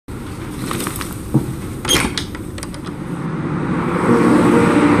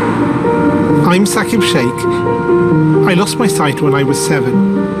Saqib Shaikh. I lost my sight when I was 7,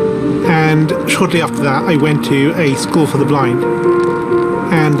 and shortly after that I went to a school for the blind.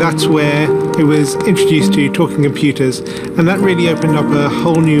 And that's where I was introduced to talking computers, and that really opened up a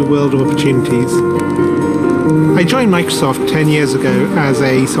whole new world of opportunities. I joined Microsoft 10 years ago as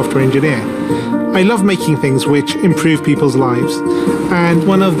a software engineer. I love making things which improve people's lives. And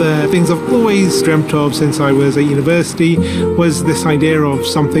one of the things I've always dreamt of since I was at university was this idea of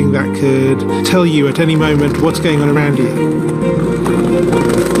something that could tell you at any moment what's going on around you.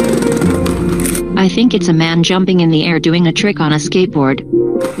 I think it's a man jumping in the air doing a trick on a skateboard.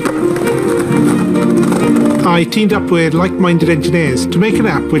 I teamed up with like-minded engineers to make an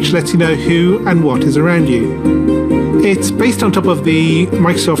app which lets you know who and what is around you. It's based on top of the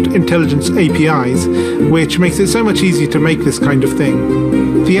Microsoft Intelligence APIs, which makes it so much easier to make this kind of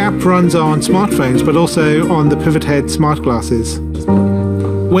thing. The app runs on smartphones, but also on the Pivot Head smart glasses.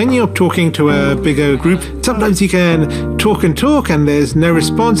 When you're talking to a bigger group, sometimes you can talk and there's no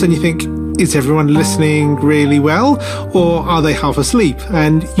response, and you think, is everyone listening really well, or are they half asleep?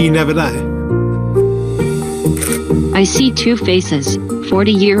 And you never know. I see two faces,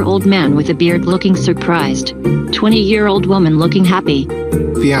 40-year-old man with a beard looking surprised, 20-year-old woman looking happy.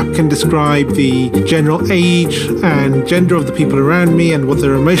 The app can describe the general age and gender of the people around me and what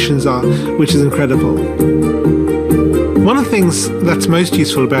their emotions are, which is incredible. One of the things that's most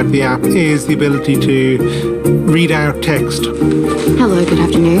useful about the app is the ability to read out text. Hello, good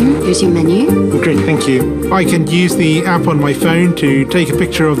afternoon. Here's your menu. Great, thank you. I can use the app on my phone to take a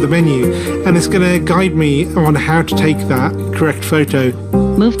picture of the menu, and it's going to guide me on how to take that correct photo.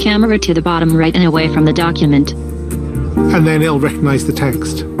 Move camera to the bottom right and away from the document. And then it'll recognize the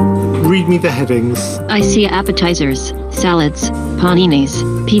text. Read me the headings. I see appetizers, salads, paninis,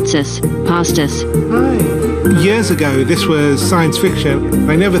 pizzas, pastas. Hi. Years ago, this was science fiction.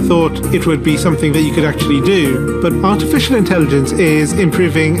 I never thought it would be something that you could actually do, but artificial intelligence is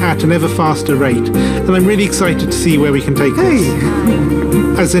improving at an ever faster rate, and I'm really excited to see where we can take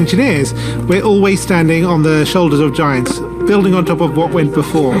this. As engineers, we're always standing on the shoulders of giants, building on top of what went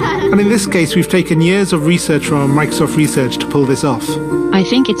before. And in this case, we've taken years of research from Microsoft Research to pull this off. I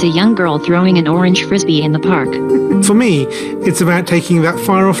think it's a young girl throwing an orange frisbee in the park. For me, it's about taking that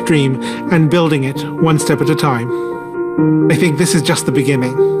far-off dream and building it one step at a time. I think this is just the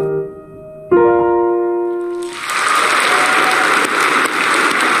beginning.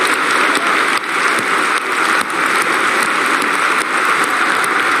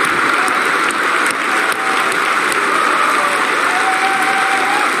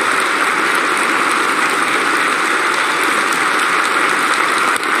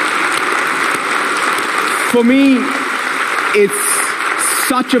 For me, it's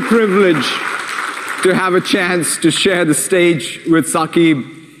such a privilege to have a chance to share the stage with Saqib.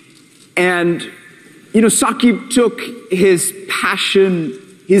 And, you know, Saqib took his passion,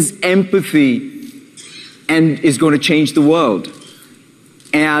 his empathy, and is going to change the world.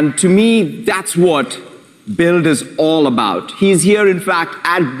 And to me, that's what Build is all about. He's here, in fact,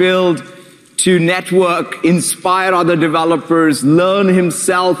 at Build to network, inspire other developers, learn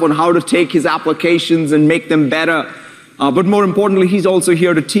himself on how to take his applications and make them better. But more importantly, he's also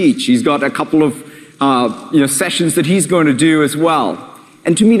here to teach. He's got a couple of sessions that he's going to do as well.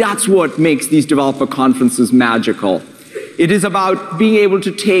 And to me, that's what makes these developer conferences magical. It is about being able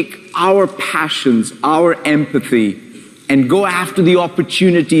to take our passions, our empathy, and go after the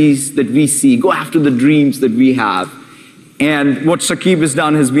opportunities that we see, go after the dreams that we have. And what Saqib has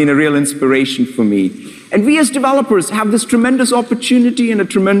done has been a real inspiration for me. And we as developers have this tremendous opportunity and a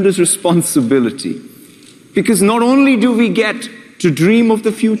tremendous responsibility. Because not only do we get to dream of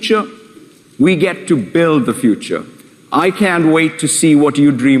the future, we get to build the future. I can't wait to see what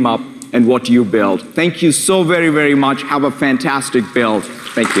you dream up and what you build. Thank you so very, very much. Have a fantastic build.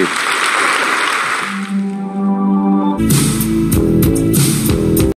 Thank you.